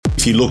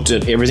if you looked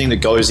at everything that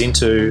goes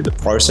into the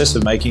process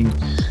of making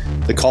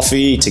the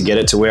coffee to get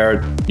it to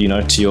where,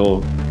 to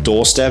your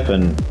doorstep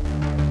and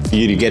for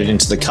you to get it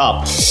into the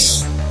cup,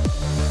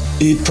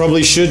 it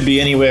probably should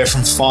be anywhere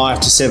from $5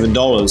 to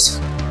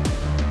 $7.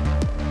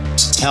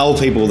 To tell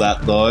people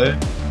that, though,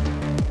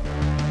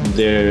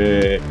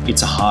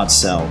 it's a hard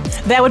sell.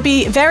 There would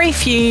be very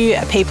few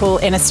people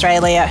in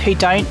Australia who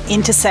don't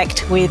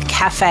intersect with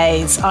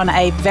cafes on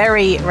a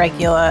very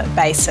regular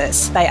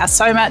basis. They are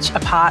so much a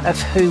part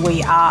of who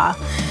we are.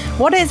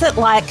 What is it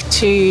like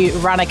to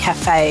run a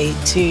cafe,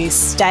 to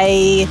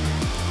stay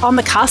on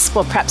the cusp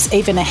or perhaps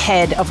even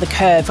ahead of the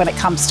curve when it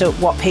comes to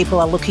what people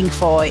are looking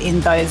for in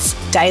those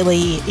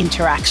daily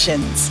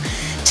interactions?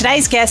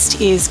 Today's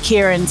guest is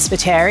Kieran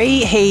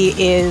Spiteri. He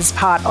is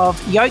part of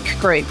Yolk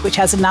Group, which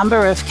has a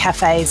number of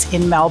cafes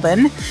in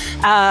Melbourne,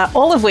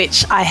 all of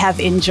which I have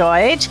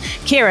enjoyed.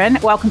 Kieran,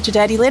 welcome to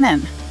Dirty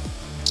Linen.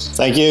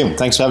 Thank you.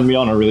 Thanks for having me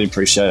on. I really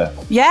appreciate it.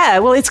 Yeah,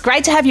 well, it's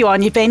great to have you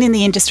on. You've been in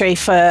the industry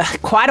for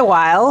quite a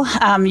while.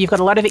 You've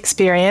got a lot of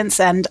experience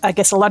and I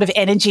guess a lot of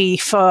energy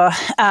for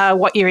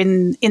what you're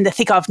in the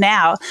thick of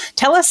now.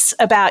 Tell us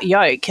about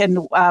Yolk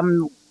and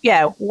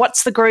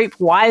what's the group?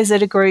 Why is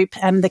it a group?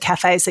 And the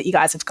cafes that you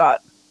guys have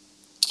got?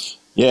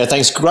 Yeah,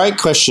 thanks. Great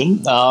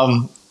question.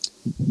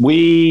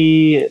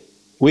 We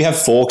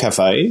have 4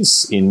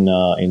 cafes in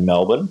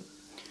Melbourne,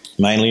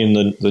 mainly in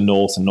the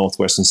north and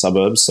northwestern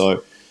suburbs.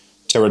 So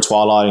Terra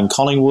Twilight in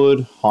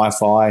Collingwood,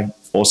 Hi-Fi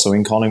also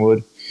in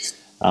Collingwood.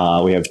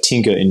 We have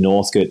Tinker in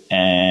Northcote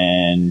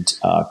and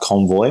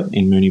Convoy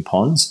in Moonee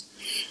Ponds.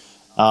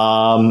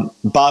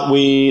 But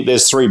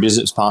there's 3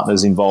 business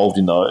partners involved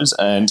in those,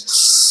 and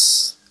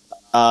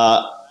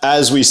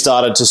as we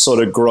started to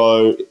sort of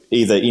grow,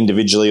 either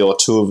individually or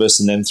 2 of us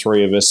and then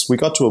 3 of us, we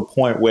got to a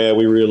point where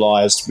we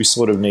realised we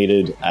sort of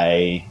needed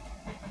to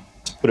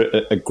put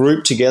a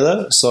group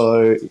together.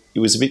 So it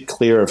was a bit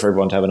clearer for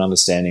everyone to have an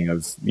understanding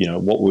of,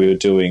 what we were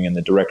doing and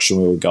the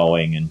direction we were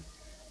going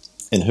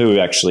and who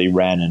actually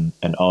ran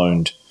and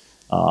owned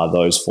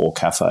those 4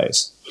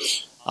 cafes.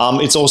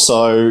 It's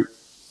also,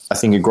 I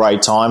think, a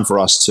great time for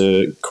us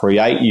to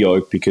create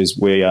Yolk because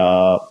we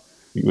are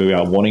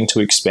wanting to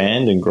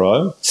expand and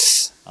grow.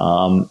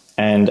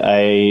 And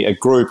a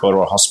group or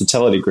a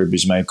hospitality group,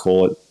 as you may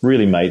call it,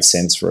 really made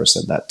sense for us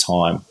at that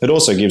time. It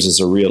also gives us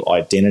a real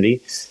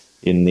identity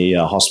in the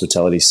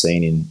hospitality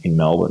scene in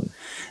Melbourne.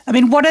 I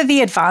mean, what are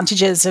the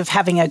advantages of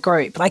having a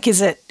group? Like,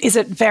 is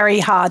it very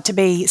hard to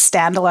be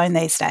standalone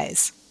these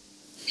days?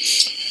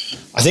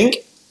 I think,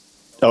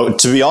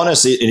 to be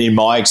honest, in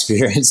my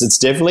experience, it's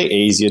definitely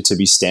easier to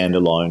be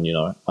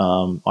standalone.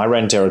 I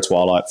ran Terra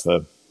Twilight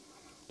for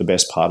the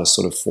best part of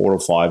sort of 4 or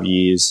 5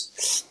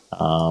 years,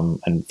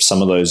 and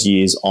some of those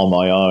years on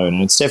my own.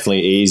 And it's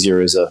definitely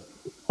easier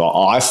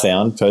I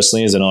found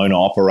personally as an owner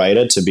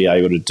operator to be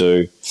able to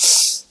do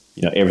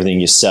everything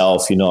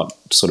yourself. You're not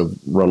sort of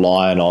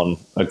reliant on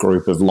a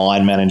group of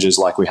line managers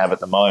like we have at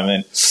the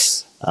moment.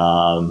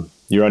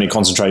 You're only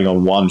concentrating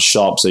on one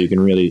shop, so you can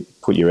really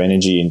put your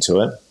energy into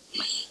it.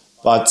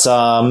 But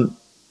on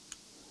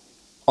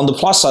the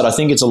plus side, I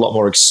think it's a lot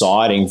more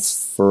exciting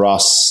for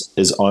us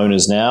as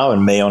owners now,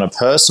 and me on a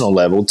personal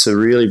level, to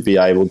really be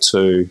able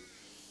to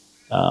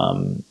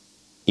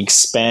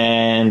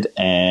expand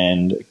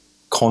and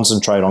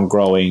concentrate on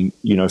growing,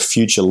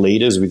 future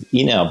leaders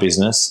within our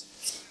business.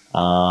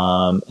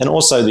 And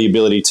also the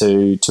ability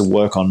to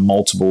work on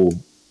multiple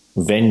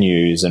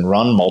venues and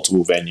run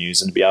multiple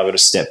venues and be able to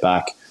step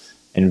back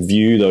and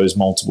view those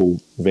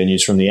multiple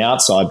venues from the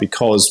outside,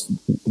 because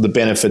the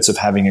benefits of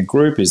having a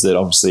group is that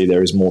obviously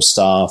there is more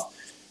staff,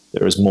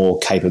 there is more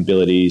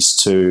capabilities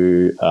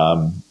to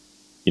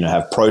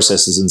have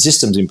processes and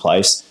systems in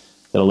place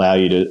that allow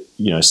you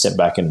to step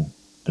back and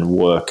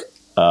work,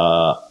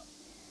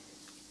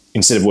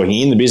 instead of working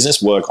in the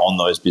business, work on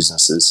those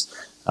businesses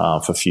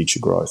for future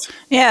growth.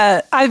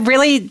 Yeah, to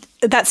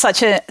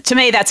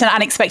me, that's an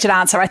unexpected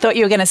answer. I thought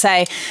you were going to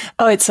say,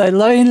 oh, it's so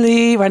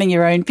lonely running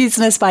your own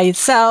business by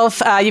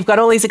yourself. You've got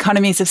all these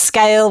economies of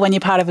scale when you're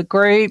part of a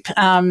group. So,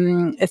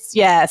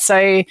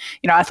 I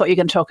thought you were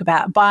going to talk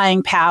about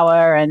buying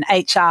power and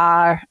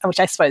HR, which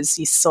I suppose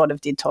you sort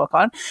of did talk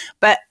on.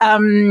 But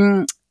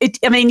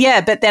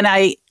but then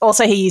I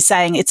also hear you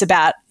saying it's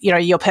about,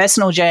 your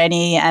personal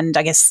journey and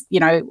I guess,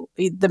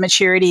 the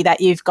maturity that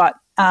you've got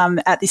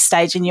at this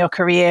stage in your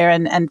career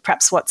and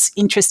perhaps what's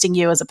interesting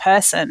you as a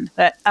person.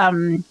 But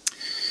there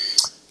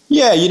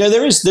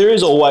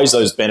is always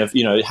those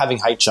benefits, having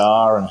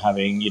HR and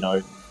having,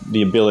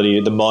 the ability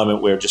at the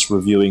moment we're just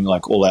reviewing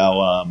like all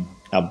our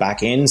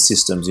back end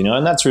systems,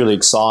 and that's really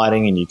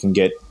exciting, and you can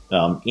get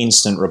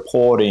instant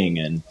reporting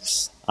and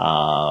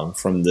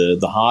from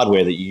the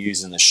hardware that you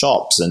use in the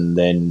shops, and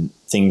then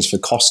things for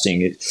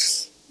costing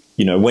it.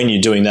 When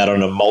you're doing that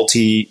on a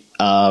multi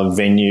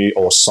venue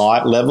or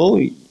site level,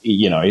 it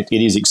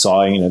is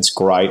exciting and it's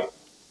great.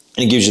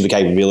 And it gives you the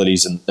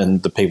capabilities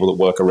and the people that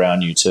work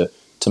around you to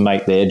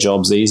make their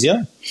jobs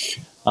easier.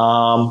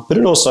 But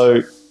it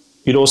also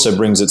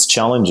brings its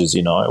challenges,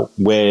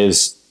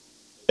 whereas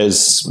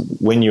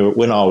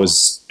when I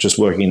was just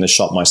working in the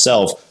shop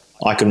myself,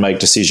 I can make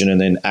decision and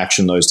then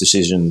action those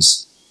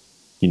decisions,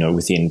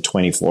 within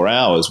 24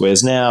 hours.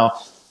 Whereas now,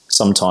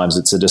 sometimes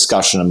it's a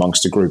discussion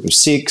amongst a group of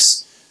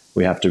 6.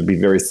 We have to be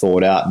very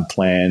thought out and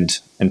planned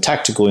and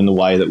tactical in the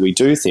way that we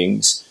do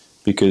things,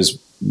 because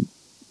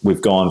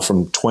we've gone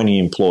from 20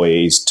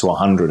 employees to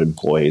 100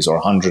 employees, or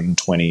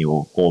 120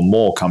 or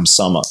more come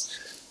summer.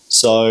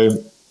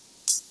 So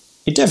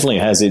it definitely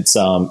has its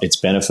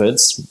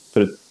benefits,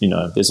 but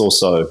there's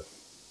also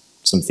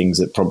some things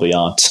that probably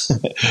aren't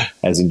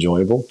as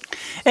enjoyable.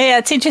 Yeah,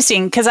 it's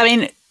interesting because,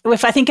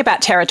 if I think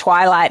about Terra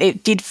Twilight,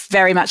 it did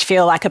very much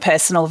feel like a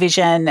personal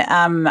vision.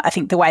 I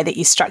think the way that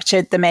you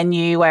structured the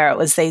menu, where it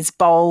was these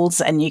bowls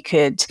and you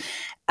could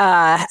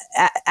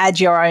add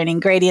your own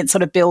ingredients,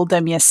 sort of build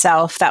them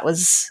yourself. That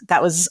was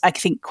I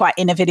think quite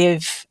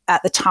innovative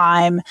at the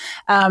time.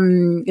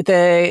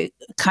 The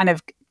kind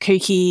of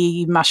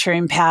kooky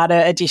mushroom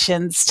powder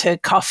additions to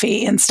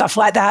coffee and stuff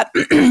like that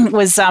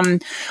was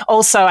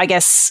also, I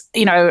guess,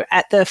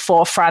 at the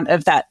forefront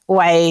of that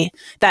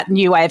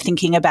new way of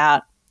thinking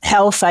about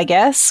health, I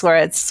guess, where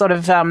it's sort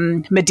of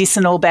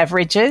medicinal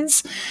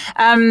beverages.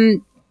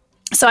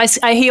 So I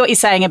hear what you're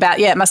saying about,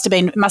 it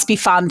must be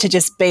fun to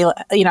just be,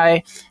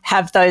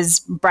 have those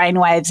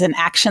brainwaves and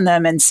action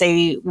them and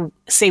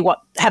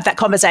have that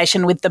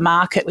conversation with the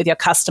market, with your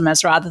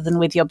customers, rather than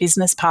with your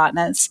business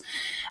partners.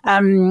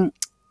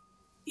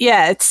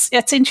 It's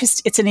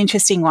an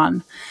interesting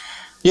one.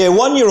 Yeah,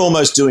 one you're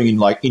almost doing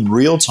in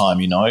real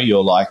time.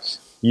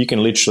 You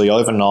can literally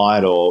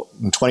overnight or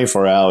in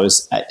 24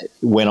 hours.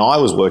 When I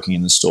was working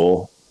in the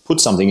store, put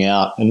something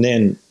out, and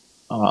then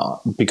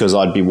because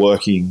I'd be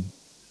working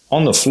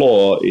on the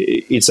floor,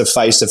 it's a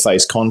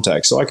face-to-face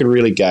contact, so I could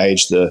really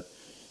gauge the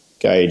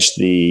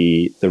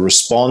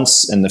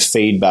response and the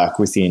feedback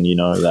within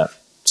that,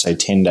 say,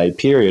 10-day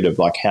period of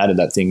how did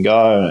that thing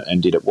go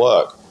and did it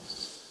work.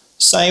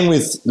 Same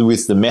with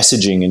the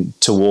messaging and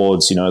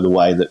towards the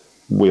way that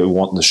we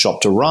want the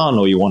shop to run,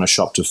 or you want a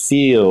shop to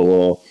feel,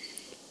 or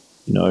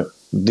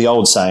the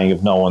old saying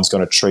of no one's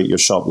going to treat your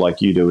shop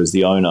like you do as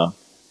the owner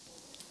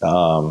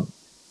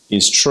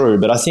is true.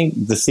 But I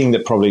think the thing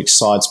that probably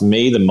excites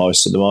me the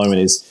most at the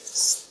moment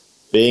is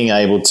being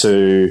able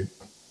to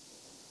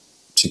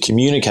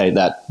communicate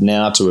that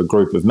now to a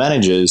group of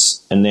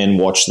managers, and then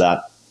watch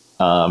that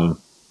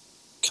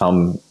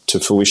come to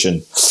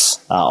fruition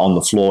on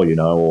the floor,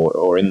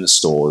 or in the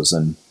stores.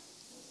 And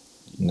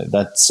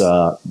that's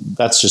a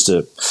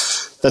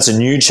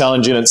new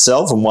challenge in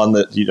itself, and one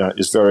that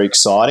is very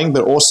exciting,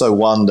 but also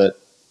one that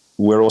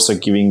we're also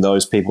giving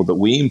those people that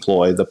we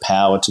employ the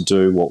power to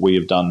do what we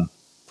have done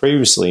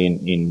previously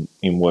in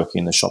working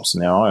in the shops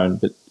on our own,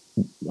 but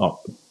not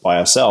by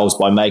ourselves,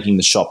 by making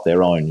the shop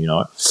their own.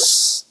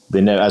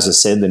 They're never, as I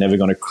said, they're never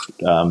going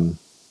to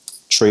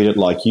treat it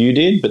like you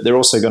did, but they're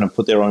also going to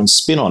put their own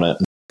spin on it.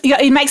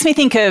 Yeah, it makes me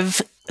think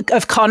of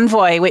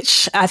Convoy,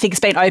 which I think has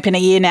been open a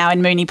year now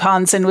in Moonee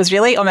Ponds, and was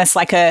really almost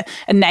like a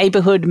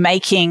neighbourhood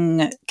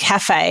making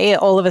cafe.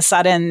 All of a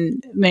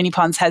sudden, Moonee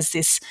Ponds has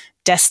this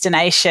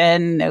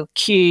destination,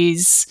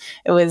 queues.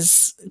 It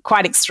was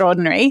quite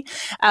extraordinary.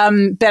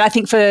 But I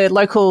think for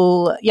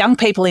local young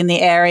people in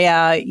the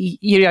area,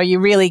 you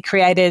really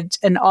created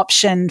an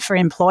option for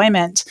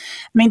employment.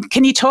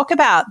 Can you talk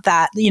about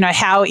that?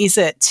 How is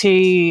it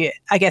to,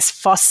 I guess,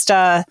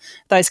 foster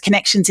those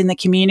connections in the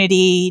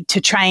community,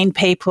 to train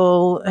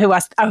people who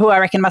I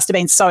reckon must have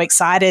been so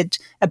excited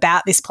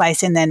about this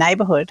place in their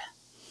neighbourhood?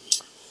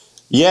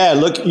 Yeah,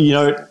 look,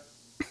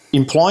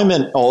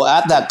 employment, or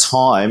at that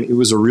time, it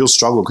was a real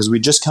struggle because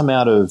we'd just come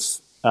out of,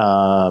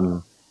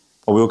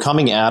 we were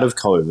coming out of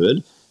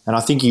COVID, and I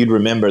think you'd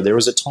remember there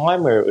was a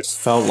time where it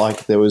felt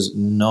like there was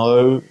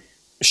no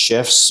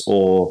chefs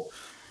or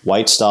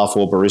wait staff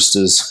or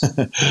baristas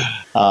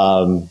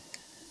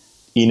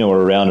in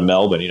or around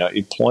Melbourne.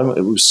 Employment,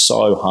 it was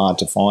so hard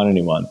to find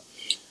anyone.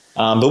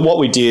 But what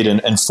we did,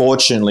 and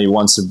fortunately,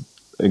 once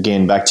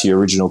again, back to your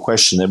original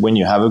question, that when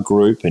you have a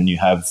group and you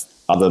have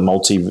other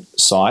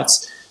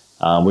multi-sites,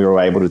 we were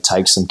able to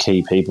take some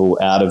key people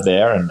out of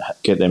there and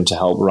get them to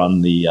help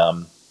run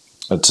to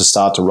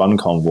start to run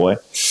Convoy.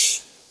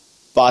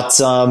 But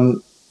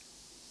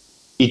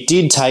it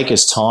did take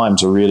us time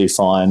to really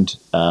find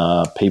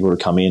people to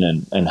come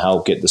in and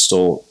help get the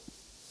store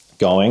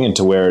going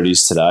into where it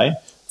is today.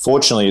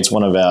 Fortunately, it's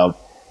one of our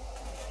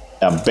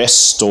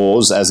best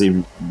stores, as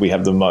in we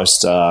have the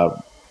most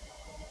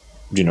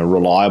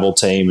reliable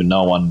team, and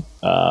no one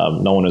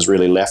has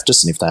really left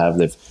us, and if they have,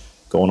 they've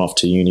gone off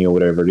to uni or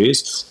whatever it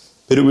is.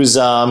 But it was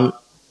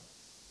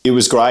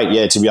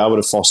great, to be able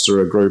to foster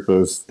a group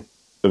of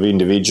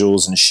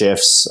individuals and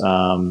chefs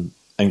and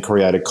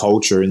create a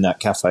culture in that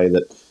cafe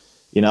that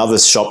in other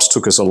shops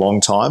took us a long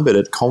time, but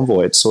at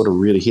Convoy it sort of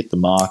really hit the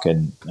mark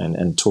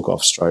and took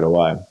off straight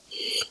away.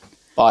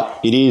 But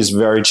it is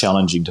very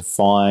challenging to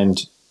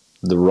find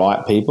the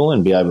right people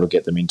and be able to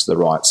get them into the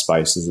right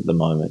spaces at the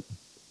moment.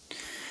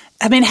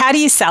 How do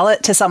you sell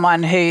it to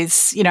someone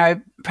who's,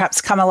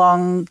 perhaps come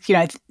along,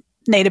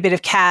 need a bit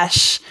of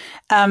cash,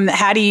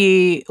 How do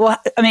you, well,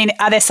 I mean,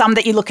 are there some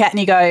that you look at and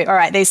you go, all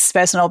right, this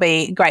person will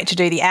be great to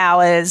do the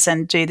hours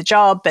and do the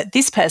job, but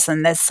this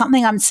person, there's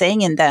something I'm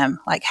seeing in them.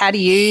 Like, how do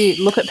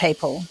you look at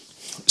people?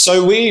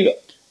 So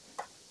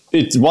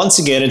once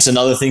again, it's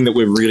another thing that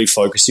we're really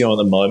focusing on at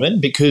the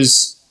moment,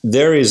 because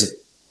there is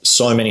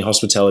so many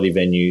hospitality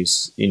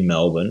venues in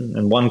Melbourne.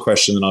 And one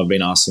question that I've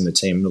been asking the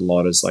team a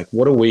lot is like,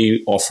 what are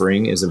we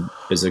offering as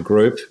a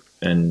group,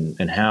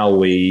 and how are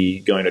we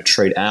going to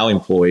treat our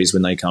employees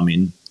when they come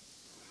in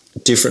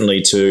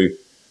differently to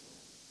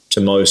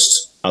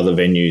most other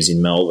venues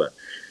in Melbourne?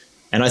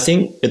 And I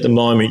think at the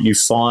moment you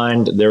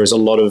find there is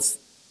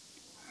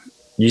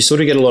you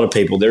sort of get a lot of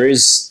people. There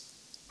is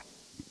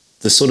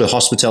the sort of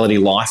hospitality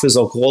lifers,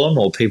 I'll call them,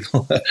 or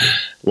people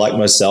like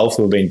myself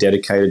who have been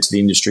dedicated to the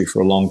industry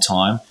for a long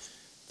time.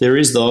 There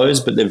is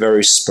those, but they're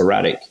very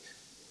sporadic.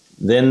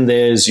 Then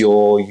there's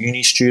your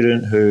uni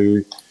student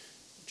who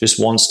just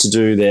wants to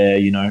do their,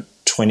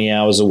 20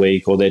 hours a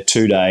week or their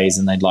 2 days,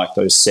 and they'd like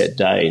those set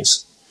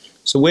days.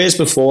 So whereas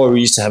before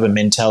we used to have a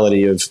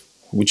mentality of,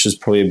 which is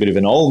probably a bit of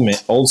an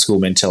old school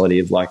mentality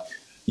of like,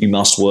 you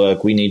must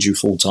work, we need you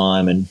full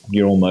time, and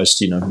you're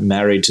almost,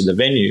 married to the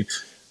venue.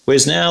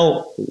 Whereas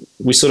now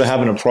we sort of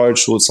have an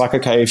approach where it's like,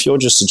 okay, if you're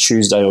just a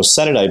Tuesday or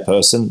Saturday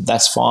person,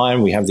 that's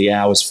fine. We have the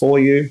hours for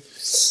you,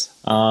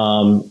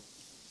 and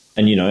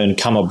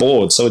come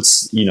aboard. So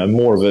it's,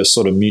 more of a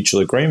sort of mutual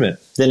agreement.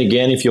 Then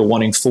again, if you're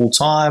wanting full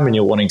time and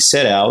you're wanting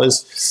set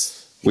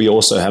hours, we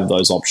also have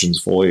those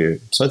options for you.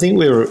 So I think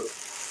we're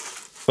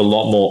a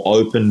lot more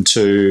open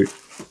to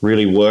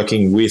really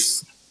working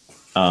with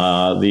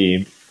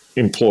the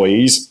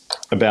employees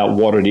about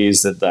what it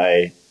is that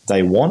they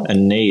want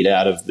and need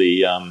out of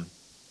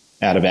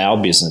our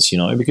business,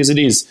 because it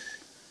is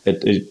a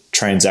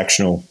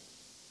transactional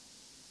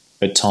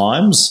at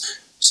times.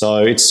 So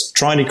it's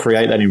trying to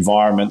create that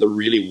environment that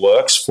really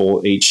works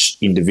for each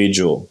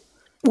individual.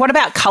 What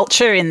about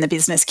culture in the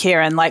business,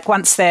 Kieran? Like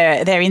once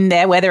they're in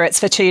there, whether it's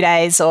for 2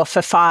 days or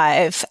for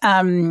 5,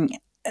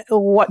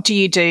 what do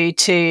you do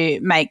to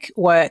make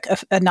work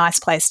a nice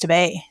place to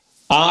be?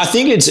 I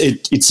think it's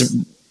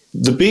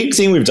the big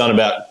thing we've done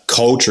about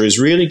culture is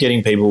really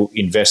getting people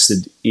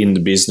invested in the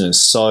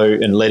business. So,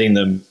 and letting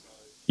them,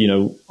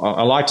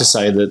 I like to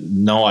say that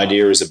no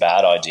idea is a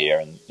bad idea,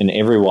 and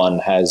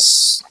everyone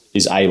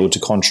is able to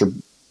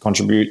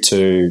contribute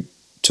to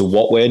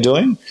what we're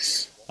doing.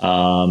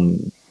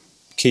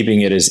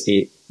 Keeping it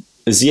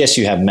as yes,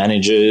 you have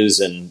managers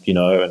and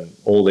and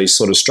all these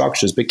sort of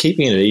structures, but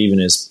keeping it even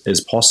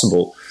as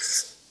possible.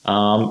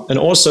 And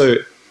also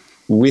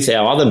with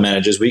our other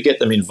managers, we get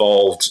them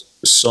involved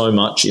so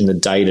much in the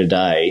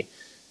day-to-day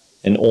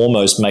and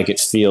almost make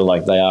it feel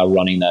like they are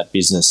running that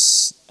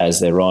business as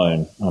their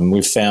own.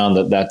 We've found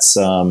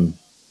that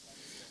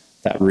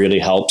really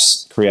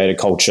helps create a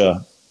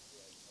culture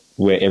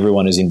where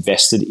everyone is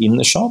invested in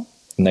the shop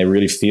and they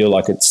really feel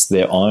like it's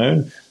their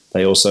own.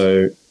 They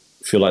also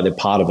feel like they're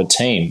part of a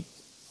team.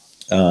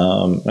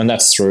 And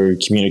that's through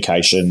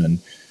communication and,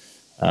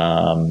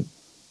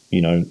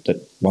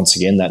 that once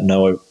again, that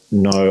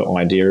no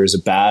idea is a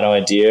bad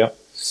idea.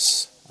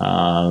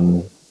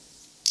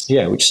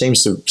 Which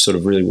seems to sort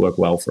of really work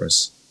well for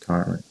us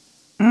currently.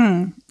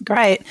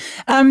 Great.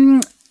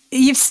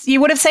 You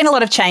would have seen a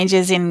lot of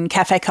changes in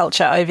cafe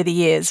culture over the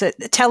years.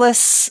 Tell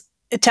us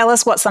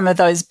what some of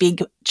those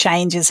big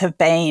changes have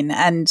been,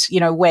 and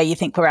where you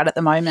think we're at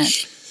the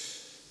moment.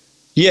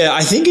 Yeah,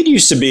 I think it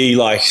used to be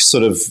like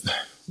sort of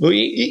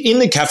in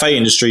the cafe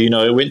industry.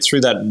 It went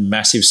through that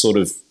massive sort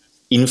of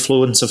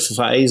influencer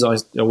phase. I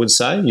would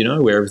say,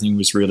 where everything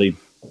was really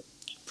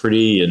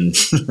pretty and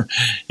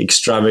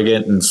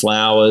extravagant and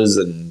flowers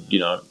and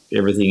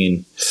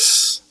everything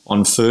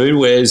on food.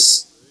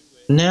 Whereas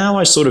now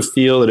I sort of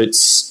feel that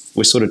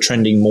we're sort of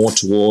trending more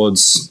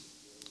towards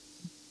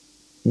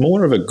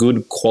more of a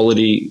good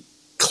quality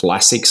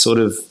classic sort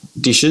of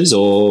dishes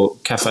or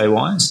cafe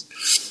wise.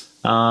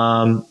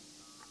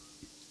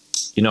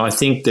 I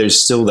think there's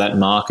still that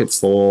market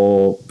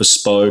for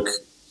bespoke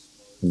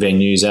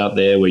venues out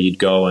there where you'd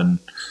go and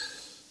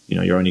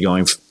you're only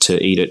going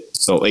to eat at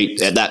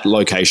that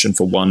location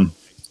for one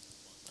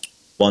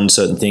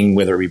certain thing,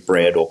 whether it be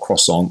bread or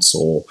croissants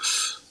or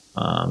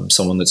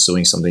someone that's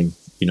doing something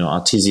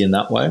artisan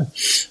that way.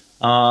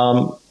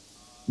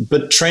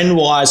 But trend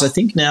wise, I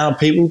think now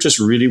people just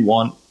really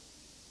want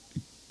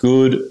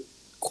good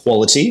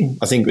quality.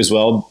 I think as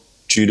well,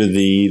 due to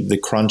the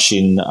crunch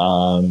in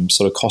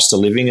sort of cost of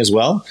living as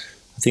well.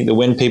 I think that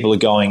when people are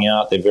going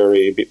out, they're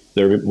a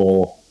bit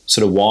more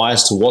sort of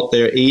wise to what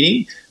they're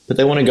eating, but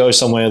they want to go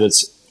somewhere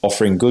that's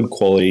offering good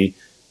quality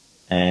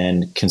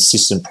and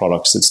consistent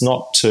products. It's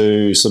not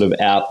too sort of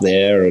out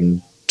there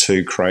and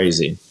too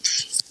crazy.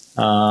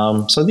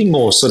 So I think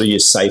more sort of your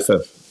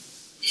safer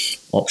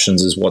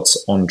options is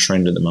what's on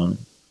trend at the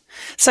moment.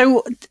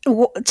 So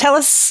tell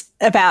us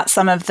about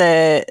some of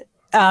the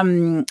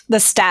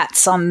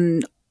stats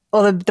on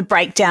the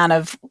breakdown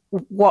of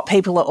what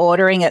people are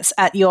ordering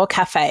at your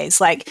cafes?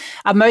 Like,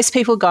 are most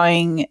people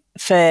going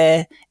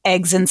for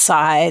eggs and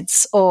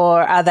sides,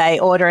 or are they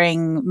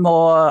ordering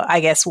more, I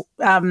guess,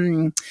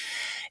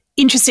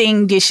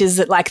 interesting dishes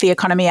that like the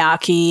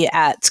okonomiyaki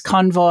at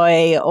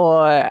Convoy,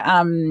 or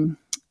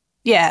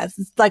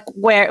like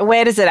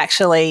where does it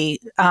actually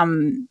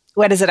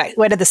where do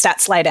the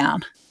stats lay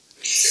down?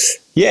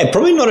 Yeah,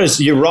 probably not as,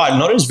 you're right,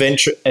 not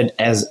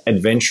as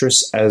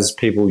adventurous as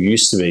people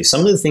used to be.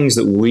 Some of the things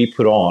that we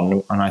put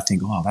on, and I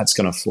think, oh, that's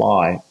going to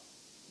fly,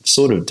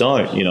 sort of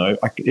don't,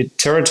 Like at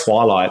Terra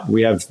Twilight,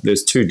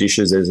 there's two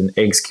dishes. There's an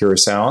eggs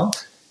kurosawa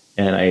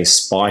and a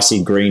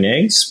spicy green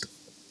eggs.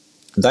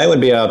 They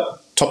would be our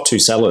top two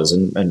sellers,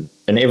 and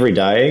every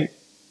day,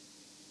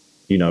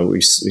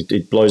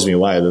 it blows me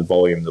away the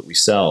volume that we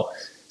sell.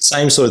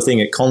 Same sort of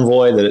thing at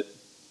Convoy, that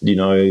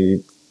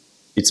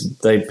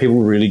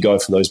people really go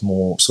for those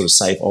more sort of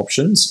safe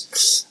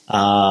options.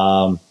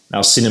 Our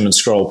cinnamon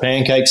scroll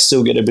pancakes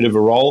still get a bit of a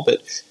roll,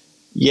 but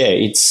yeah,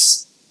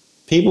 it's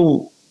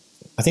people.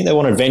 I think they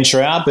want to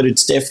venture out, but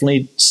it's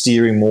definitely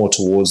steering more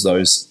towards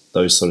those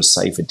sort of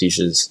safer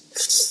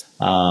dishes,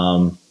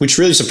 which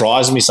really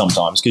surprises me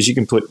sometimes, because you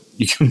can put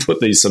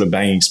these sort of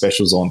banging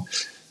specials on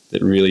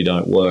that really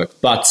don't work.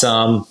 But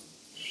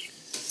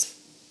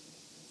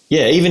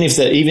yeah, even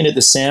at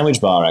the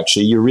sandwich bar,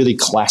 actually, your really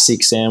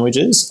classic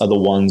sandwiches are the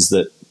ones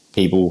that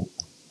people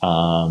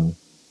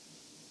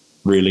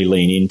really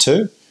lean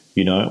into.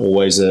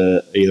 Always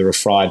either a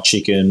fried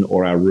chicken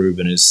or our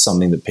Reuben is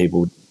something that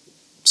people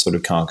sort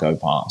of can't go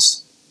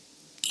past.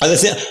 I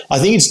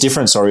think it's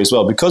different, as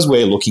well, because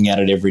we're looking at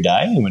it every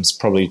day, and it's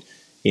probably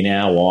in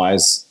our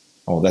eyes,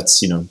 oh,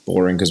 that's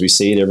boring because we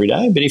see it every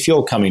day. But if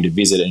you're coming to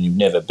visit and you've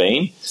never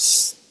been,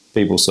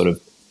 people sort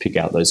of pick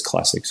out those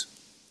classics.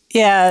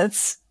 Yeah,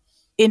 it's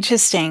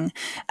interesting.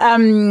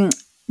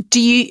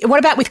 What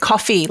about with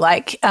coffee?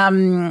 Like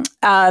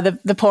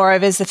the pour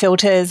overs, the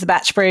filters, the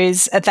batch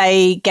brews, are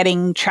they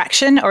getting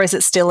traction, or is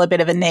it still a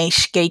bit of a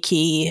niche,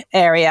 geeky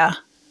area?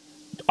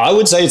 I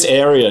would say it's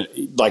area.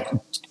 Like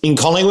in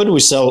Collingwood, we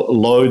sell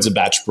loads of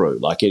batch brew.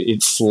 Like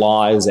it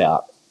flies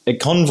out. At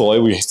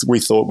Convoy, we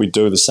thought we'd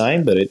do the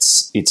same, but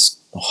it's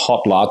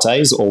hot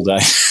lattes all day.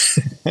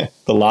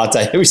 The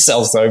latte, we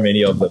sell so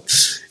many of them,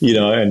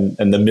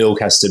 and the milk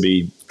has to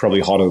be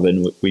probably hotter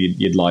than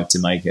you'd like to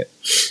make it.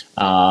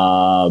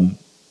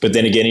 But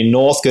then again, in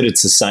Northcote,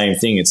 it's the same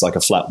thing. It's like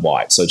a flat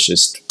white, so it's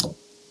just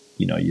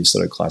your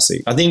sort of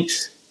classic. I think,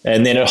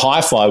 and then at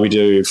Hi-Fi, we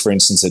do, for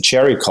instance, a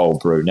cherry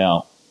cold brew.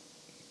 Now,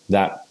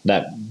 that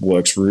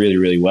works really,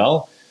 really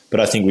well,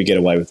 but I think we get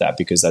away with that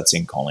because that's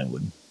in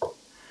Collingwood.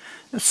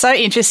 It's so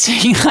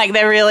interesting. Like,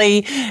 they're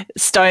really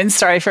stone's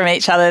throw from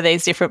each other,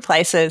 these different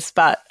places,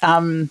 but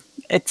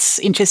it's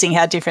interesting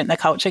how different the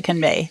culture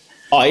can be.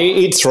 Oh,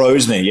 it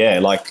throws me, yeah.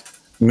 Like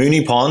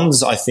Moonee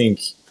Ponds, I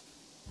think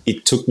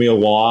it took me a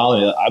while,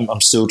 and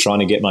I'm still trying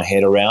to get my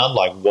head around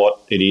like what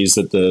it is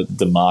that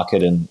the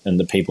market and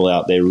the people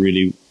out there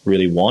really,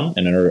 really want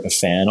and are a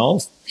fan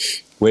of.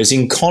 Whereas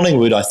in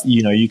Collingwood,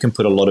 you can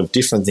put a lot of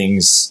different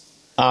things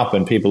up,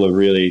 and people are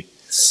really,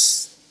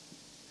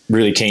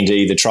 really keen to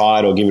either try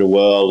it or give it a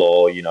whirl,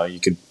 or you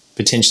could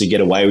potentially get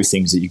away with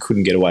things that you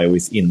couldn't get away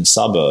with in the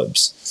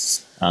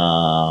suburbs.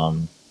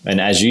 And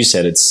as you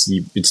said, it's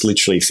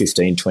literally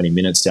 15, 20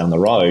 minutes down the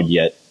road,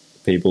 yet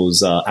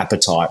people's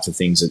appetite for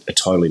things are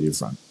totally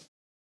different.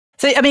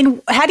 So, I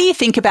mean, how do you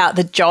think about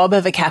the job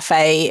of a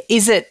cafe?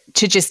 Is it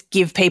to just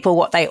give people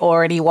what they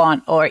already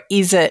want, or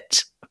is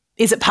it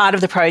part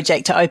of the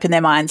project to open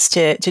their minds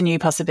to new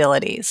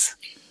possibilities?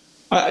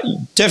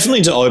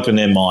 Definitely to open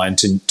their mind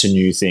to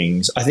new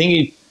things. I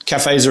think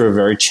cafes are a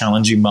very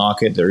challenging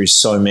market. There is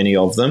so many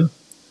of them.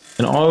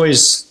 And I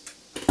always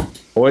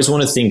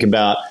want to think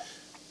about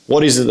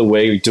what is it that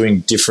we're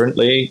doing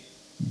differently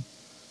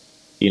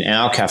in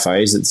our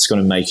cafes that's going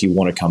to make you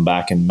want to come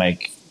back and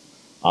make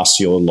us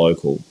your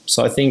local.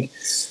 So I think,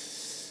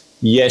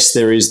 yes,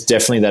 there is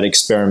definitely that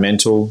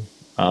experimental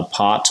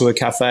part to a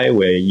cafe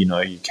where,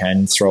 you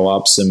can throw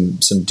up some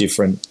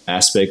different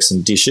aspects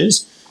and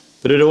dishes.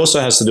 But it also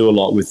has to do a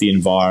lot with the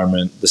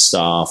environment, the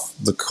staff,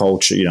 the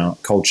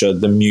culture,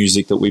 the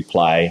music that we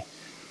play,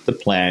 the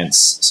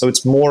plants. So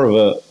it's more of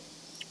a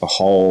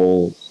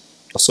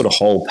sort of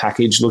whole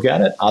package look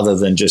at it, other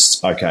than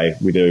just, okay,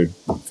 we do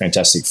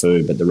fantastic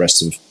food, but the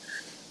rest of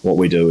what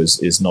we do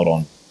is not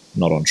on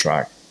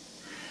track.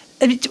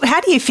 How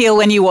do you feel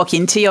when you walk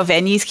into your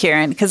venues,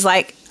 Kieran? Because,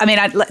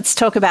 let's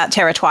talk about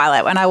Terra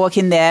Twilight. When I walk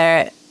in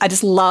there, I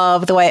just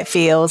love the way it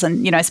feels.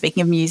 And,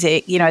 speaking of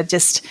music,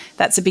 just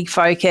that's a big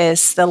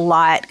focus. The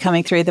light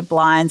coming through the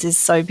blinds is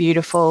so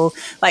beautiful.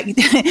 Like,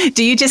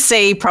 do you just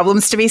see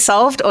problems to be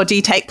solved, or do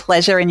you take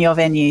pleasure in your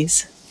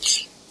venues?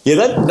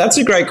 Yeah, that's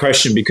a great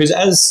question, because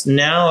as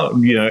now,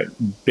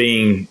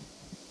 being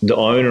the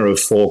owner of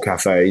 4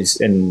 cafes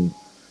and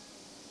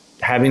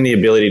having the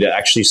ability to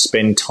actually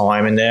spend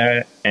time in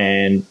there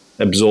and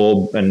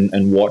absorb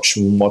and watch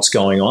what's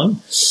going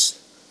on,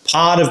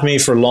 part of me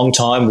for a long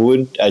time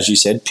would, as you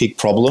said, pick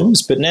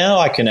problems. But now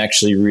I can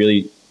actually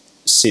really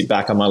sit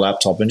back on my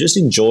laptop and just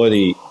enjoy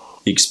the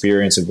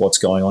experience of what's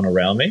going on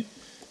around me.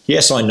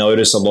 Yes, I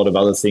notice a lot of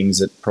other things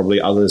that probably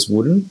others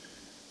wouldn't.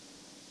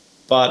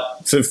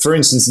 But for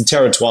instance, in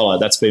Terra Twilight,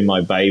 that's been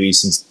my baby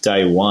since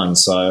day one.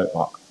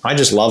 So I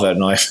just love it.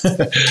 And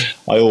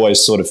I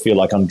always sort of feel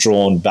like I'm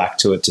drawn back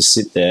to it to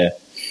sit there.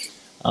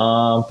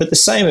 But the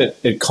same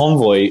at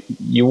Convoy,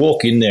 you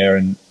walk in there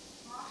and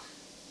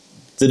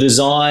the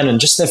design and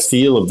just the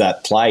feel of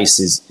that place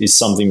is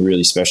something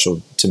really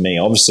special to me.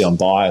 Obviously, I'm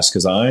biased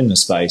because I own the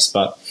space,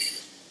 but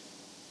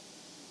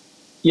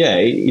yeah,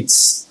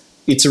 it's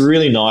a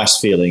really nice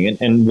feeling,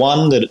 and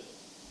one that,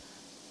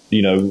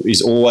 you know,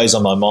 is always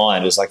on my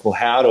mind is like, well,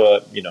 how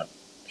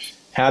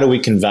do we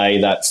convey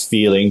that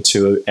feeling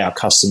to our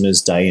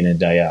customers day in and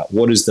day out?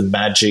 What is the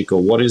magic,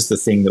 or what is the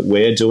thing that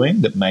we're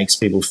doing that makes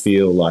people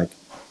feel like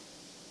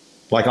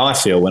I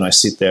feel when I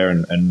sit there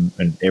and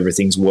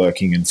everything's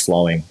working and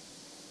flowing?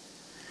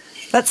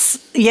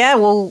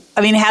 Well,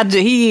 I mean, how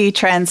do you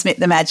transmit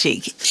the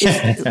magic?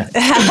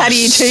 How do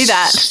you do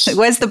that?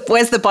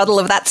 Where's the bottle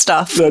of that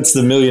stuff? That's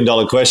the $1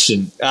 million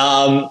question.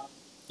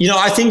 You know,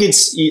 I think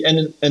it's,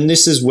 and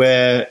this is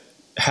where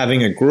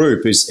having a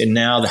group is, and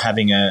now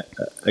having a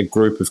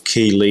group of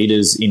key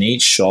leaders in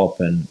each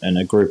shop and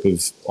a group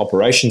of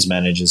operations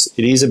managers,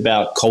 it is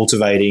about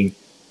cultivating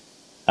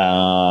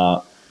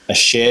a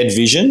shared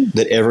vision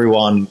that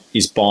everyone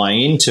is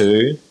buying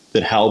into,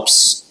 that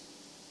helps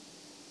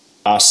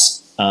us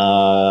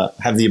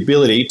have the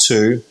ability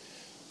to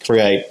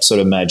create sort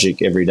of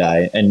magic every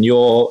day. And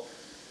your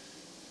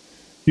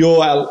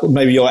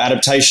maybe your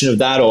adaptation of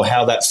that, or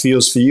how that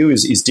feels for you,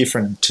 is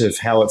different to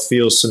how it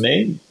feels to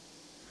me.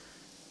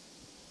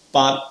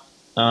 But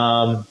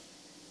I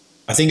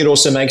think it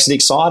also makes it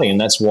exciting, and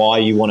that's why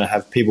you want to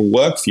have people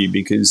work for you,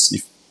 because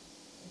if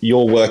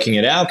you're working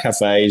at our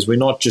cafes, we're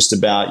not just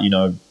about, you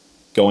know,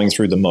 going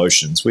through the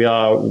motions. We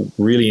are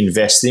really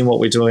investing in what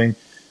we're doing.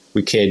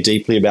 We care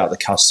deeply about the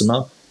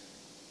customer.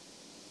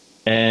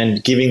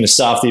 And giving the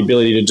staff the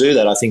ability to do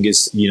that, I think,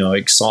 is, you know,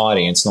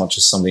 exciting. It's not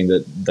just something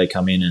that they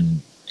come in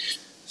and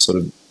sort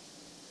of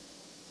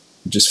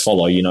just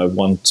follow, you know,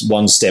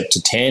 one step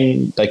to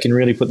 10. They can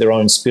really put their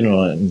own spin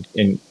on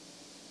it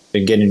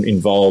and get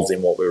involved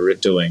in what we're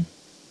doing.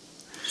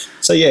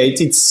 So yeah,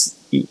 it's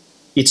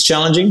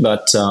challenging,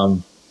 but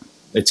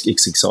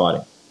it's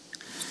exciting.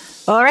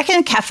 Well, I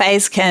reckon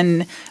cafes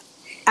can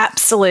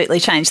absolutely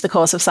change the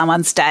course of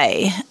someone's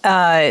day,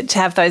 to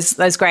have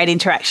those great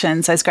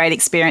interactions, those great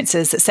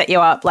experiences that set you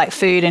up, like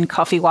food and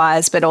coffee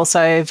wise, but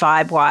also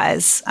vibe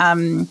wise.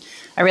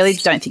 I really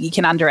don't think you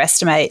can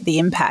underestimate the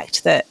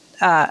impact that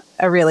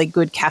a really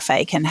good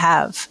cafe can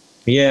have.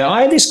 Yeah,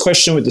 I had this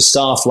question with the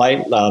staff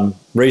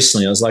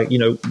recently. I was like, you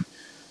know,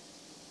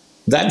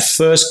 that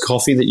first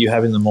coffee that you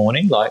have in the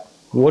morning, like,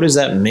 what does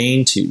that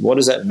mean to you? What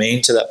does that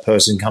mean to that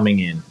person coming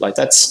in? Like,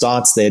 that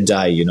starts their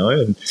day, you know.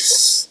 And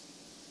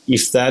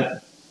if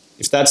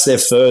that's their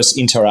first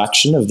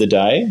interaction of the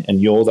day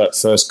and you're that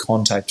first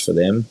contact for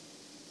them,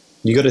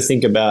 you got to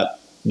think about,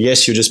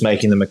 yes, you're just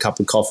making them a cup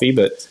of coffee,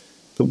 but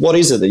what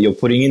is it that you're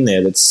putting in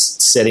there that's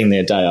setting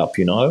their day up,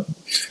 you know?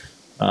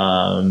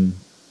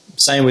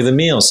 Same with a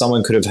meal.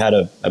 Someone could have had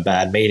a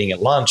bad meeting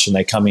at lunch and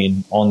they come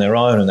in on their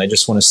own and they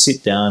just want to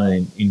sit down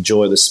and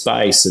enjoy the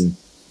space, and,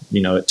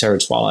 you know, at Terra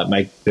Twilight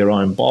make their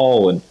own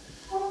bowl, and,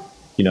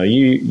 you know,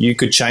 you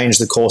could change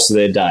the course of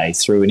their day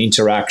through an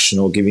interaction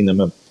or giving them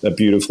a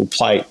beautiful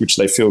plate, which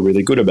they feel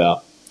really good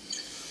about.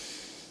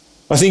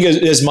 I think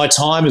as my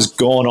time has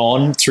gone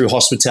on through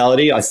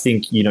hospitality, I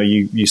think, you know,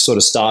 you sort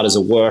of start as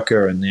a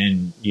worker and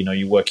then, you know,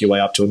 you work your way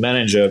up to a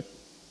manager.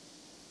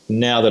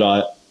 Now that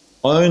I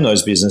own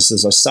those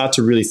businesses, I start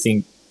to really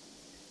think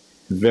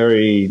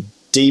very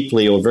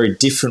deeply or very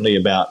differently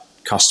about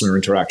customer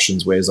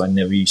interactions, whereas I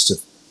never used to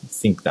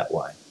think that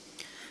way.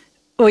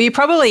 Well, you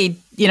probably,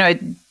 you know,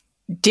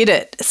 did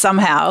it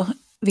somehow,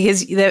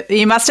 because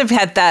you must have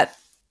had that,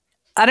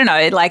 I don't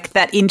know, like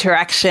that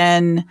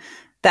interaction,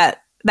 that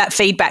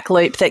feedback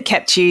loop that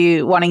kept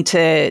you wanting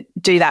to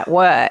do that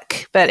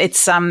work. But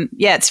it's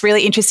it's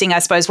really interesting, I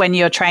suppose, when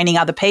you're training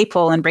other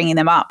people and bringing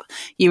them up,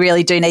 you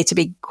really do need to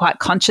be quite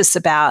conscious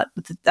about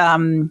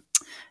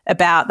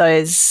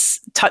those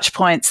touch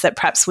points that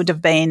perhaps would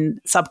have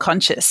been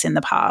subconscious in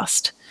the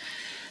past.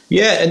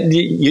 Yeah, and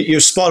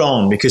you're spot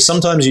on, because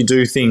sometimes you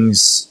do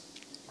things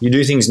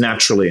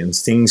naturally and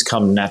things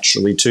come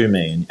naturally to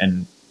me.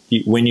 And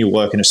when you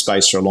work in a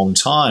space for a long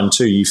time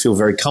too, you feel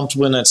very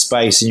comfortable in that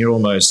space, and you're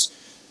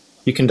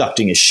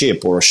conducting a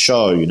ship or a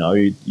show, you know,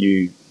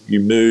 you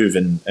move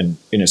and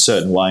in a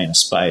certain way in a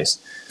space.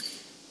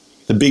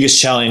 The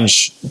biggest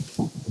challenge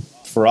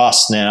for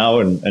us now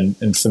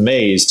and for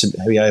me is to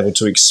be able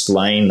to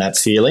explain that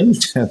feeling,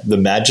 the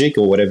magic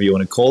or whatever you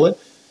want to call it,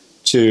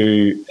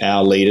 to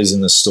our leaders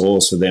in the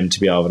stores, for them to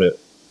be able to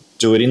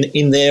do it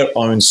in their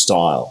own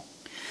style.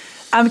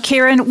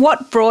 Kieran,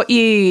 what brought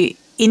you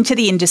into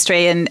the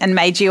industry and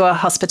made you a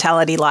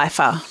hospitality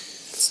lifer?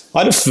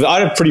 I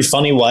had a pretty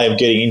funny way of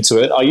getting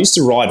into it. I used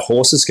to ride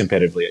horses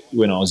competitively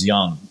when I was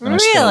young. And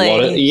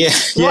really?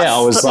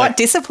 I was like, what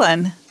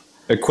discipline?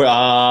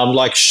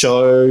 like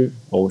show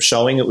or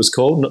showing it was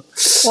called.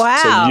 Wow.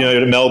 So, you know,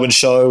 at a Melbourne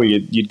show where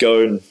you'd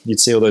go and you'd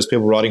see all those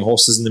people riding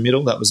horses in the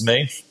middle. That was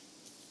me.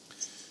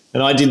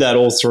 And I did that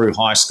all through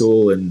high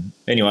school. And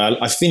anyway,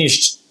 I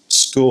finished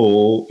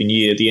school at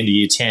the end of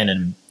year 10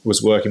 and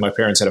was working. My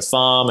parents had a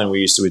farm and we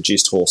used to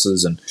adjust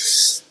horses. And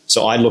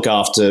so I'd look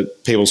after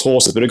people's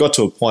horses. But it got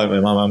to a point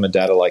where my mum and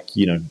dad are like,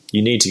 you know,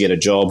 you need to get a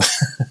job.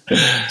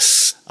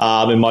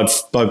 And my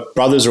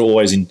brothers are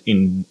always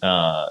in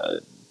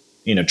a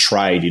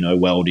trade, you know,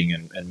 welding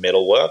and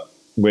metal work.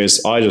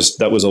 Whereas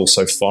that was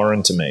also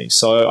foreign to me.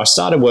 So I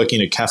started working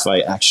in a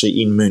cafe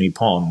actually in Moonee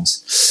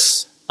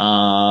Ponds.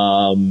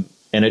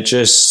 And it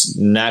just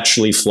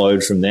naturally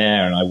flowed from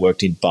there. And I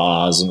worked in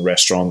bars and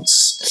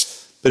restaurants.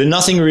 But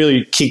nothing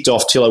really kicked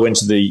off till I went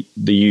to the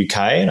UK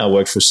and I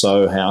worked for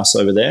Soho House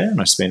over there.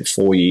 And I spent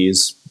 4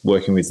 years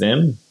working with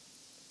them.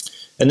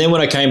 And then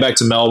when I came back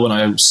to Melbourne,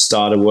 I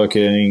started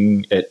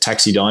working at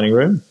Taxi Dining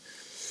Room.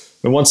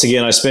 And once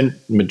again, I spent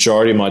the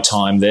majority of my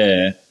time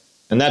there.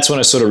 And that's when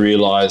I sort of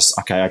realised,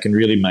 okay, I can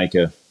really I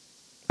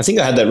think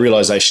I had that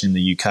realisation in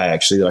the UK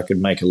actually that I could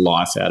make a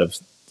life out of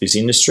this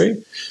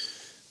industry.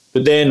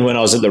 But then when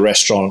I was at the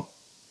restaurant,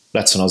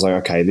 that's when I was like,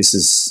 okay, this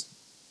is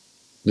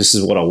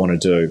what I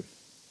want to do.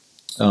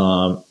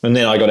 And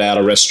then I got out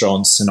of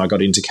restaurants and I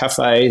got into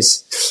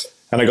cafes.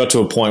 And I got to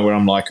a point where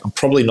I'm like, I'm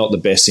probably not the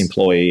best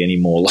employee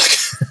anymore. Like,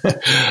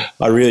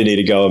 I really need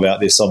to go about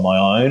this on my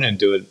own and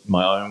do it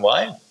my own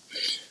way.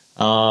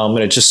 And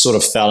it just sort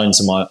of fell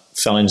into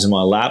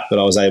my lap. But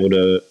I was able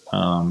to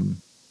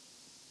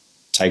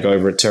take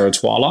over at Terra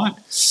Twilight,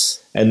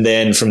 and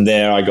then from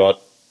there I got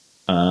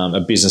a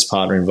business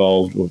partner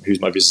involved,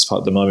 who's my business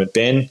partner at the moment,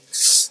 Ben.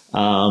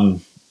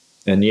 And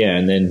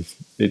then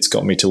it's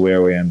got me to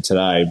where we am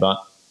today.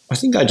 But I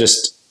think I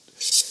just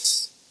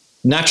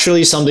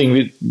naturally something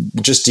with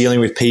just dealing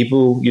with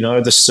people, you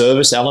know, the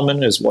service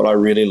element is what I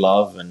really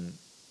love, and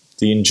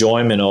the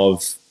enjoyment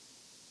of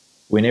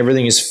when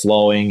everything is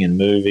flowing and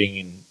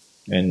moving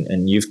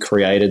and you've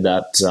created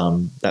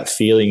that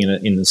feeling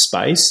in the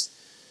space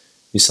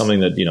is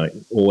something that, you know,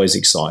 always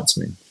excites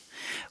me.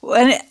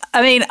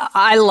 I mean,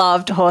 I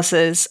loved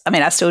horses. I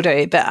mean, I still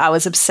do, but I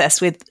was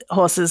obsessed with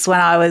horses when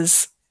I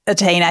was a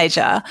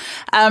teenager.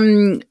 I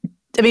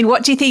mean,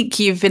 what do you think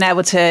you've been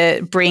able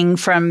to bring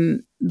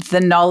from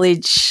the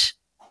knowledge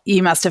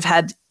you must have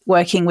had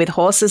working with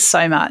horses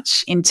so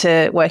much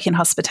into work in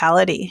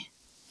hospitality?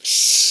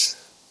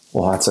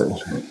 Well,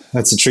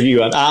 that's a tricky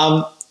one.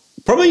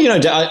 Probably, you know,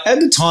 at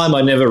the time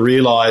I never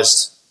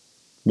realised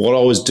what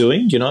I was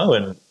doing, you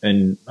know,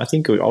 and I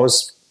think I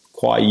was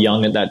quite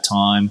young at that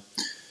time.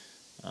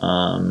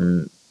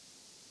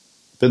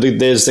 But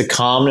there's the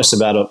calmness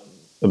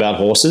about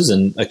horses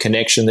and a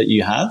connection that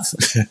you have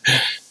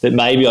that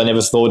maybe I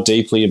never thought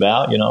deeply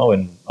about, you know,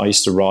 and I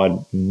used to ride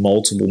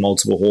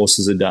multiple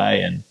horses a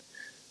day, and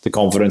the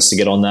confidence to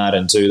get on that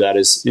and do that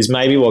is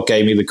maybe what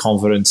gave me the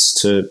confidence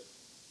to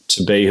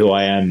be who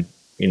I am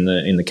in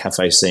the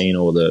cafe scene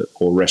or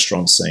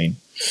restaurant scene.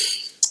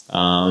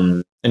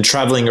 And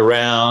traveling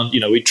around, you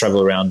know, we'd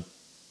travel around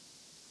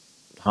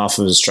half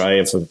of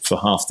Australia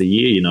for half the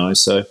year, you know,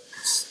 so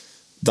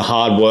the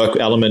hard work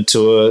element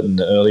to it and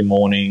the early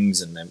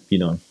mornings and then, you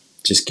know,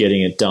 just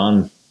getting it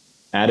done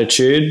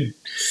attitude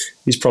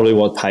is probably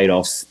what paid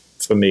off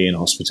for me in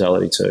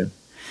hospitality too.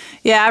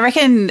 Yeah, I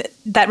reckon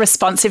that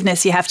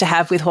responsiveness you have to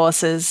have with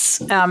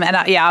horses,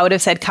 I would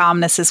have said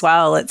calmness as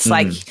well. It's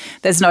like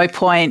there's no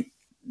point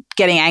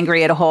getting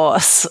angry at a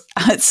horse.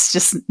 It's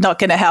just not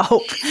going to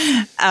help.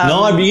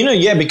 No, you know,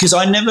 yeah, because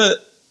I never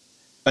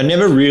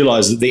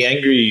realised that the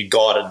angry you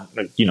got,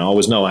 and you know, I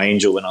was no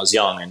angel when I was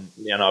young, and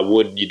you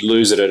know, you'd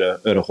lose it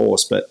at a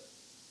horse, but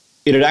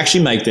it'd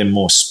actually make them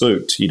more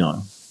spooked, you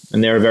know,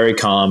 and they're very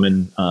calm,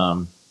 and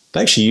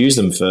they actually use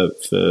them for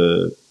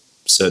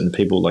certain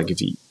people, like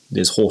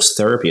there's horse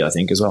therapy, I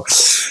think, as well.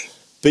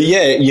 But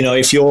yeah, you know,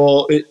 if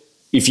you're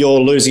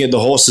losing it,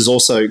 the horse is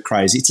also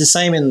crazy. It's the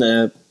same in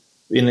the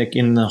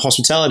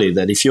hospitality,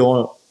 that if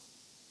you're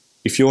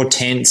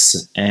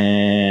tense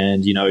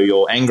and, you know,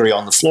 you're angry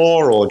on the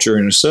floor or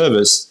during a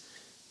service,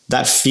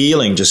 that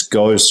feeling just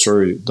goes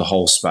through the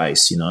whole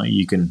space. You know,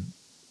 you can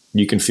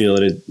feel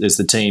it as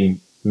the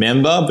team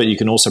member, but you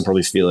can also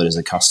probably feel it as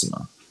a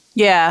customer.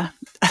 Yeah,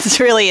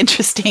 that's really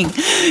interesting.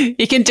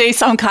 You can do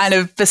some kind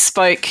of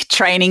bespoke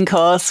training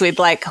course with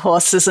like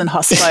horses and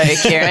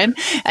hospo, Kieran.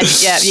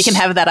 And yeah, you can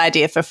have that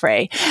idea for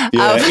free.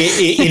 Yeah,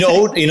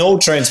 in all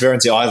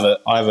transparency, I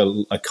have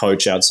a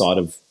coach outside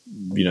of,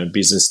 you know,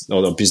 business,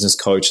 or a business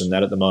coach and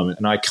that at the moment.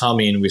 And I come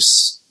in he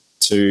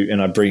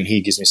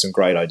gives me some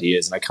great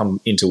ideas, and I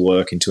come into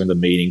the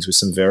meetings with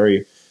some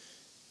very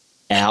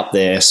out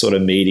there sort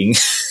of meeting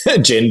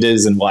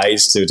agendas and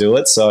ways to do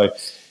it. So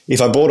if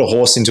I brought a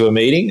horse into a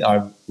meeting,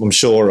 I'm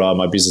sure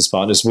my business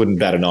partners wouldn't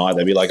bat an eye.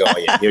 They'd be like, oh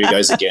yeah, here he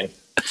goes again.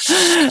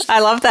 I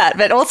love that.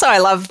 But also I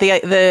love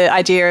the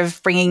idea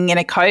of bringing in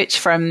a coach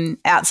from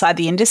outside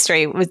the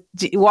industry.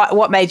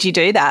 What made you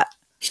do that?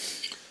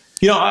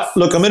 You know,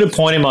 look, I'm at a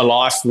point in my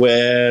life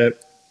where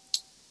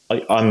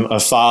I'm a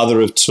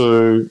father of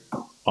two.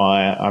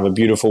 I have a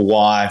beautiful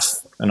wife,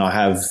 and I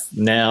have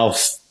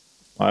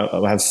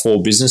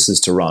 4 businesses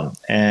to run,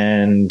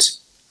 and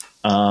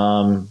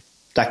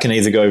that can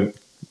either go,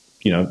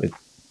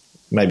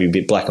 maybe a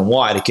bit black and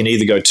white. It can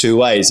either go two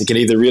ways. It can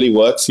either really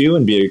work for you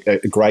and be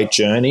a great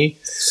journey,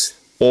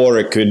 or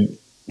it could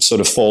sort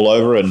of fall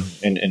over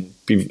and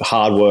be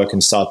hard work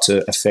and start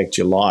to affect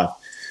your life.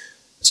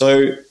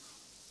 So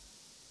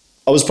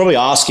I was probably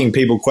asking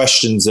people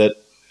questions that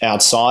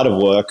outside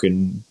of work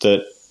and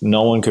that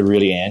no one could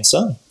really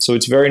answer. So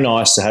it's very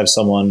nice to have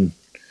someone,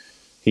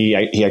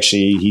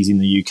 he's in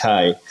the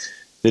UK,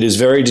 that is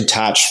very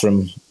detached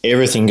from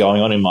everything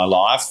going on in my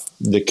life,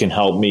 that can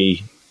help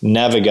me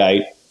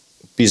navigate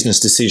business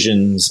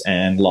decisions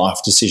and life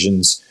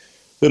decisions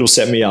that'll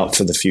set me up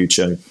for the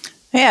future.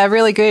 Yeah,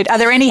 really good. Are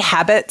there any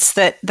habits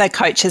that the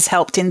coach has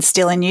helped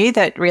instill in you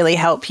that really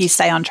help you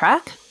stay on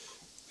track?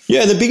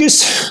 Yeah, the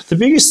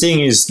biggest thing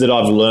is that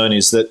I've learned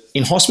is that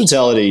in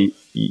hospitality,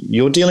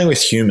 you're dealing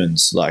with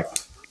humans,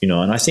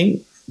 and I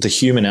think the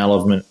human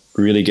element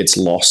really gets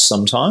lost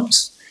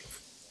sometimes.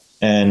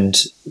 And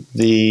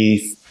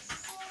the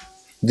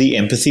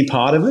empathy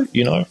part of it,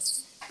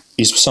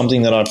 is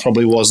something that I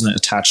probably wasn't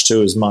attached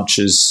to as much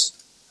as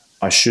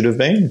I should have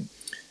been.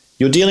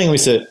 You're dealing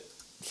with it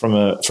from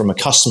a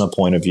customer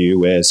point of view,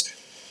 whereas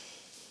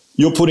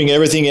you're putting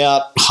everything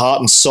out,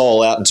 heart and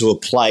soul, out into a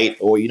plate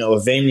or, a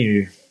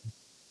venue,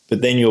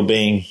 but then you're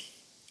being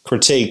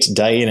critiqued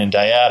day in and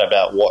day out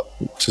about what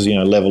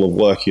level of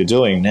work you're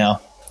doing.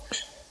 Now,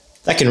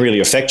 that can really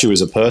affect you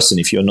as a person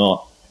if you're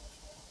not,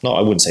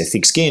 I wouldn't say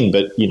thick-skinned,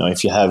 but,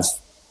 if you have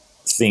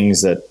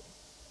things that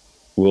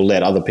will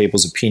let other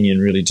people's opinion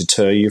really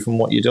deter you from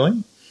what you're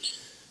doing.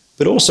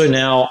 But also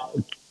now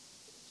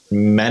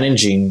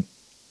managing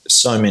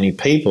so many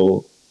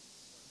people,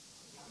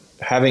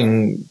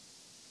 having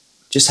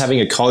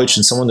a coach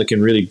and someone that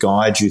can really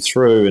guide you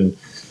through. And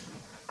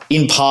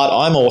in part,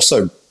 I'm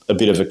also a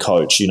bit of a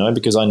coach,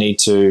 because I need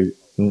to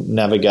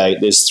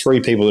navigate. There's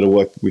 3 people that have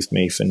worked with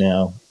me for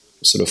now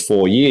sort of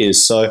 4 years.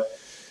 So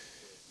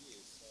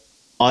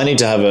I need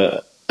to have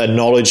a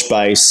knowledge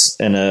base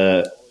and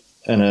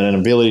an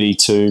ability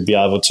to be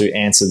able to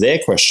answer their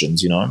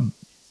questions,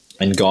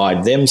 and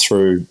guide them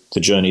through the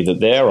journey that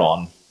they're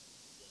on,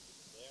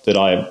 that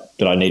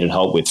I needed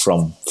help with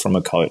from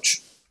a coach.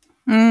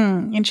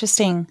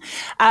 Interesting.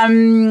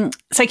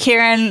 So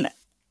Kieran,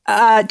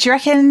 do you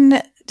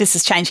reckon, this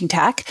is changing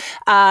tack,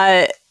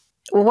 how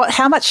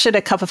much should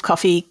a cup of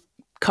coffee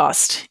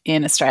cost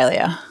in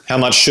Australia? How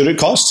much should it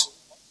cost?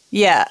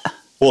 Yeah.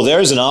 Well,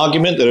 there is an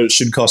argument that it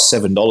should cost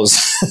 $7.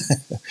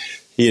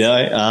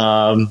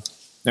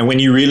 And when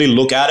you really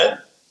look at it,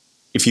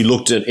 if you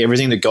looked at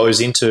everything that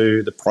goes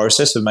into the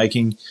process of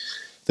making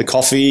the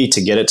coffee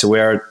to get it to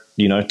where it,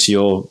 to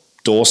your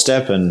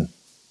doorstep and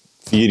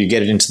for you to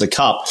get it into the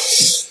cup,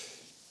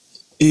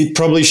 it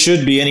probably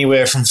should be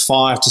anywhere from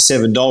 $5 to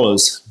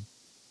 $7.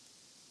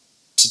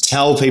 To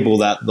tell people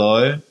that,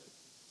 though,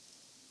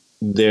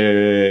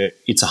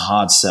 it's a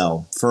hard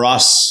sell. For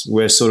us,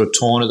 we're sort of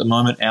torn at the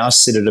moment. Ours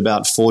sit at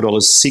about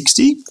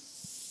 $4.60.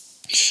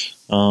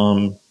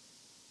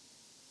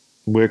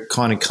 We're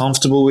kind of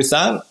comfortable with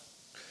that.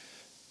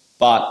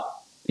 But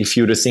if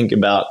you were to think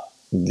about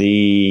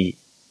the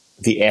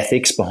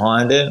ethics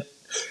behind it,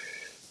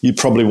 you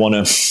probably want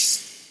to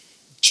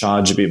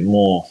charge a bit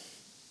more.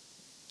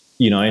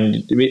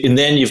 And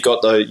then you've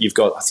got I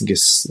think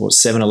it's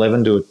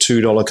 $7-11 to a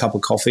 $2 cup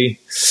of coffee.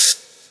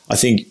 I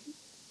think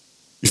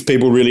if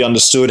people really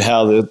understood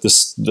how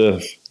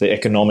the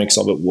economics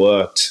of it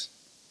worked,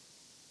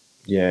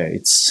 yeah,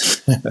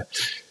 it's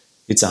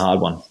it's a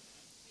hard one.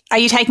 Are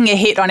you taking a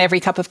hit on every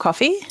cup of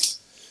coffee?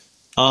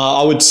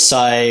 I would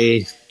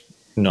say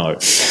no.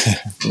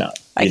 No.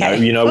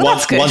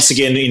 Okay. Once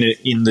again,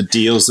 in the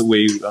deals that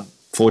we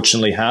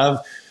unfortunately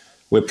have,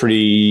 we're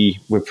pretty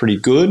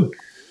good.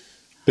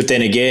 But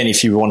then again,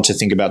 if you want to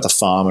think about the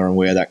farmer and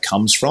where that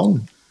comes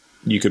from,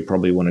 you could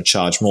probably want to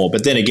charge more.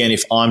 But then again,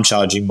 if I'm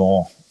charging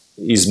more,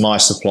 is my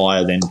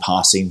supplier then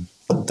passing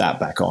that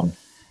back on?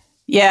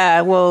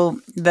 Yeah, well,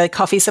 the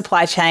coffee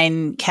supply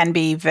chain can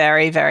be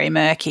very, very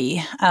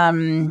murky.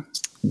 Yeah.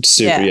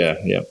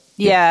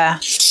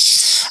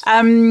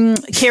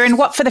 Kieran,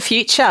 what for the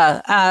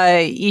future?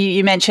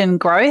 You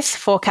mentioned growth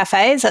for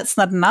cafes. That's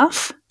not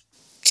enough?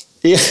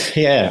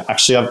 Yeah.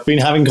 Actually, I've been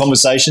having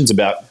conversations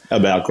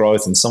about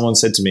growth, and someone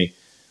said to me,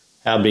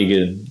 how big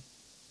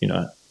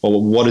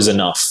or what is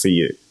enough for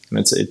you? And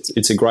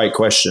it's a great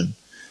question.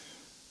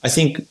 I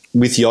think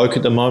with Yolk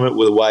at the moment,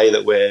 with the way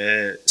that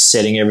we're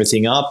setting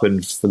everything up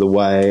and for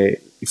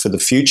the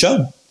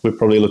future, we're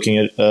probably looking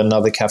at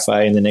another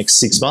cafe in the next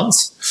 6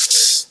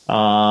 months,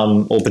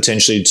 or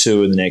potentially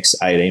 2 in the next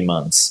 18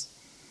 months.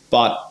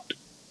 But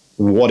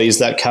what is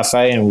that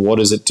cafe and what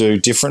does it do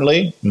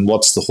differently? And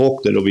what's the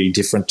hook that'll be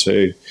different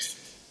to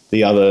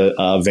the other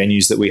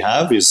venues that we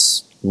have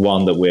is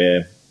one that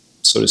we're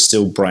sort of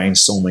still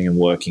brainstorming and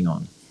working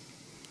on.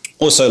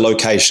 Also,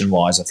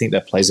 location-wise, I think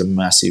that plays a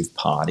massive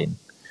part in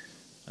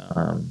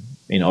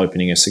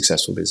opening a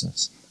successful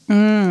business.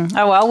 Oh,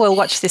 well, we'll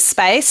watch this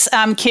space.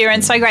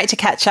 Kieran, so great to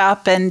catch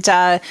up and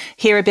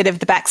hear a bit of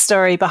the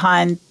backstory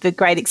behind the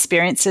great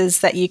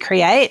experiences that you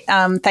create.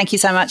 Thank you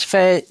so much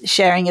for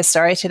sharing your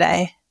story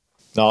today.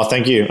 No,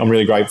 thank you. I'm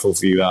really grateful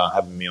for you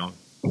having me on.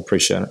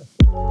 Appreciate it.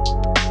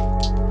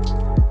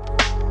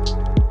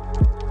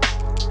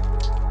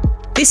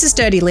 This is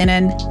Dirty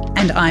Linen,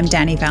 and I'm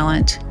Danny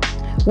Vallant.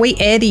 We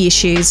air the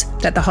issues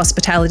that the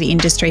hospitality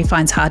industry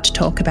finds hard to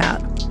talk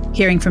about,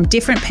 hearing from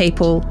different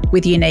people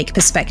with unique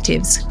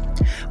perspectives.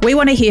 We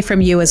want to hear from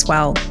you as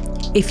well.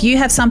 If you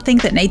have something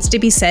that needs to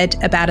be said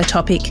about a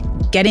topic,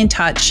 get in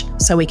touch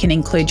so we can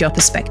include your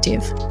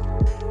perspective.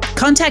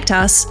 Contact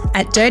us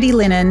at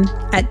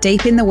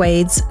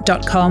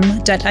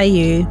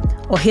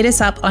dirtyLinen@deepintheweeds.com.au or hit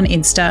us up on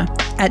Insta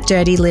at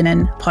Dirty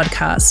Linen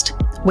Podcast.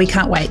 We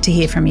can't wait to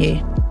hear from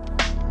you.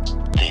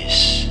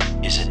 This